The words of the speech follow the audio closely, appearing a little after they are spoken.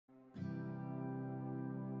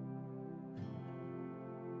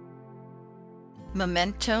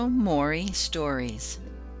Memento Mori Stories,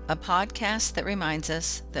 a podcast that reminds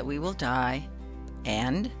us that we will die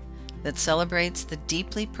and that celebrates the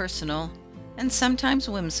deeply personal and sometimes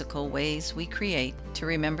whimsical ways we create to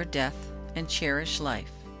remember death and cherish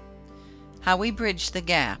life. How we bridge the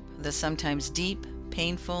gap, the sometimes deep,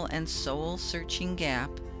 painful, and soul-searching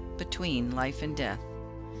gap between life and death.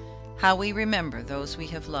 How we remember those we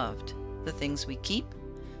have loved, the things we keep,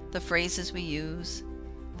 the phrases we use,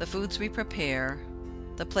 the foods we prepare,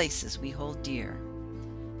 the places we hold dear.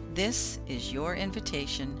 This is your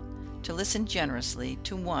invitation to listen generously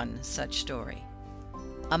to one such story.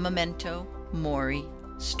 A Memento Mori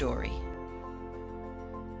story.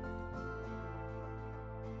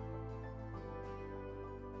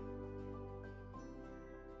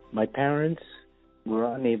 My parents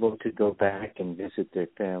were unable to go back and visit their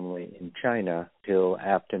family in China till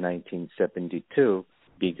after 1972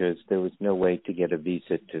 because there was no way to get a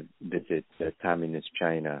visa to visit communist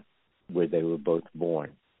China where they were both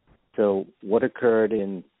born. So what occurred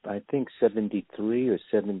in, I think, 73 or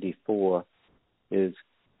 74 is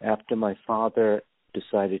after my father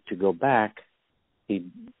decided to go back, he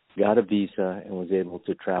got a visa and was able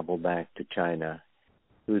to travel back to China.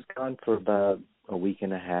 He was gone for about a week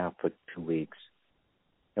and a half or 2 weeks.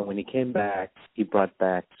 And when he came back, he brought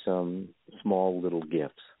back some small little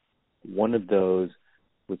gifts. One of those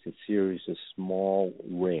was a series of small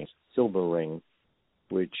rings, silver rings,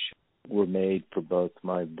 which were made for both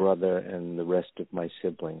my brother and the rest of my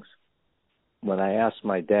siblings. When I asked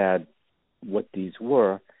my dad what these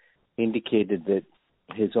were, he indicated that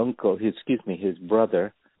his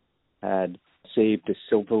brother had saved a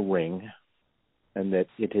silver ring and that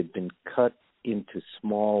it had been cut into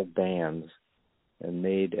small bands and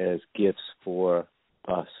made as gifts for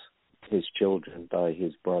us, his children, by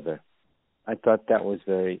his brother. I thought that was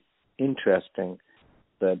very interesting,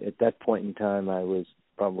 but at that point in time I was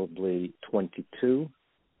probably 22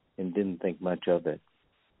 and didn't think much of it.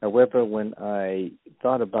 However, when I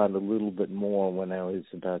thought about it a little bit more when I was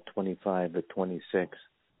about 25 or 26,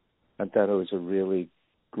 I thought it was a really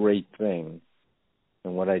great thing.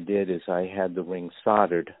 And what I did is I had the ring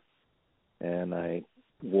soldered and I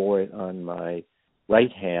wore it on my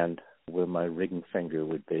right hand where my ring finger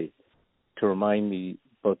would be to remind me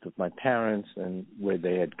both of my parents and where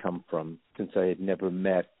they had come from, since I had never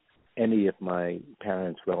met any of my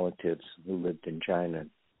parents' relatives who lived in China.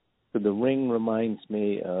 So the ring reminds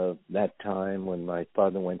me of that time when my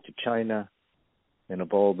father went to China and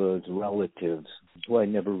of all those relatives who I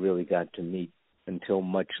never really got to meet until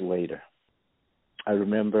much later. I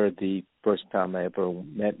remember the first time I ever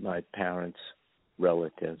met my parents'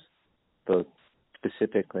 relatives, both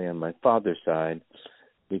specifically on my father's side,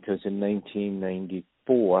 because in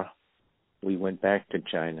 1994, we went back to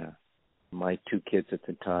China, my two kids at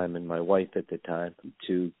the time and my wife at the time,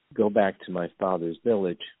 to go back to my father's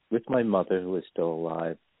village with my mother, who was still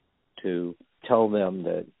alive, to tell them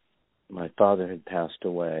that my father had passed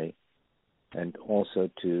away and also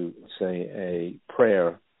to say a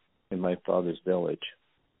prayer in my father's village.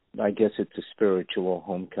 I guess it's a spiritual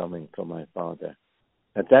homecoming for my father.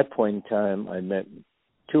 At that point in time, I met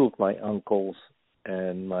two of my uncles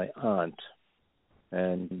and my aunt,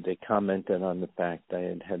 and they commented on the fact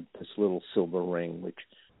I had this little silver ring, which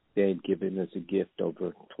they had given as a gift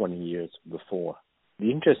over 20 years before.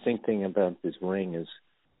 The interesting thing about this ring is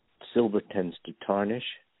silver tends to tarnish,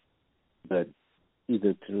 but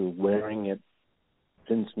either through wearing it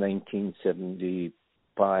since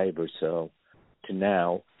 1975 or so to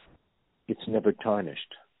now, it's never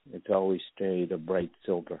tarnished. It's always stayed a bright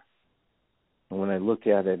silver. And when I look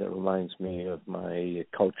at it, it reminds me of my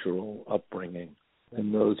cultural upbringing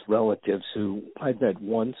and those relatives who I met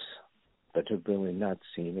once but have really not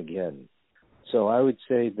seen again. So I would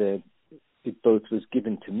say that it both was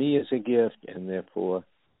given to me as a gift, and therefore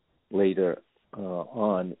later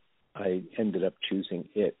on I ended up choosing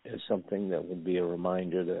it as something that would be a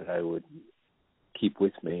reminder that I would keep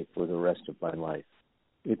with me for the rest of my life.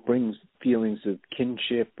 It brings feelings of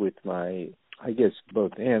kinship with my, I guess,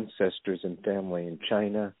 both ancestors and family in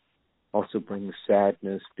China. Also brings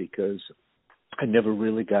sadness because I never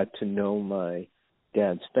really got to know my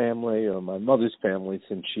dad's family or my mother's family,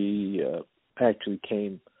 since she actually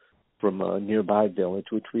came from a nearby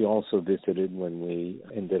village, which we also visited when we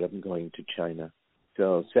ended up going to China.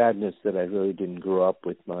 So sadness that I really didn't grow up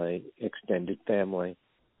with my extended family.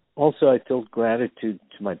 Also, I felt gratitude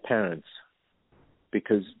to my parents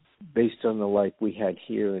because based on the life we had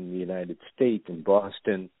here in the United States, in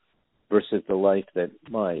Boston, versus the life that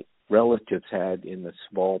my relatives had in the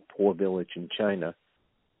small, poor village in China.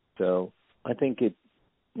 So I think it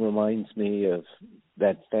reminds me of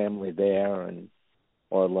that family there and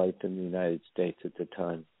our life in the United States at the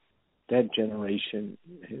time. That generation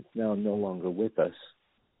is now no longer with us.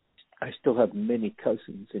 I still have many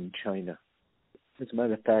cousins in China. As a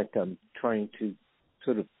matter of fact, I'm trying to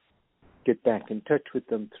sort of get back in touch with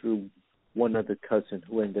them through one other cousin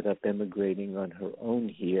who ended up emigrating on her own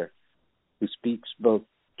here, who speaks both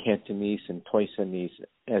Cantonese and Toisanese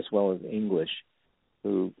as well as English,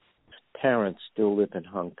 whose parents still live in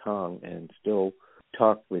Hong Kong and still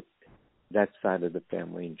talk with that side of the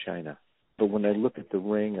family in China. But when I look at the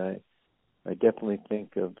ring, I definitely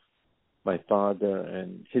think of my father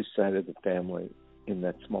and his side of the family in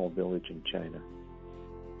that small village in China.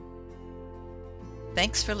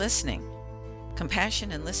 Thanks for listening.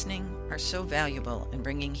 Compassion and listening are so valuable in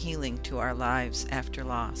bringing healing to our lives after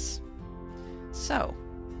loss. So,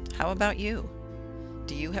 how about you?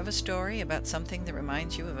 Do you have a story about something that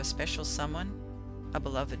reminds you of a special someone, a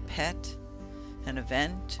beloved pet, an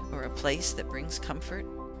event, or a place that brings comfort?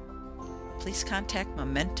 Please contact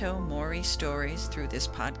Memento Mori Stories through this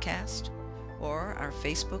podcast or our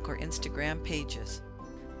Facebook or Instagram pages.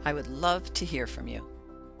 I would love to hear from you.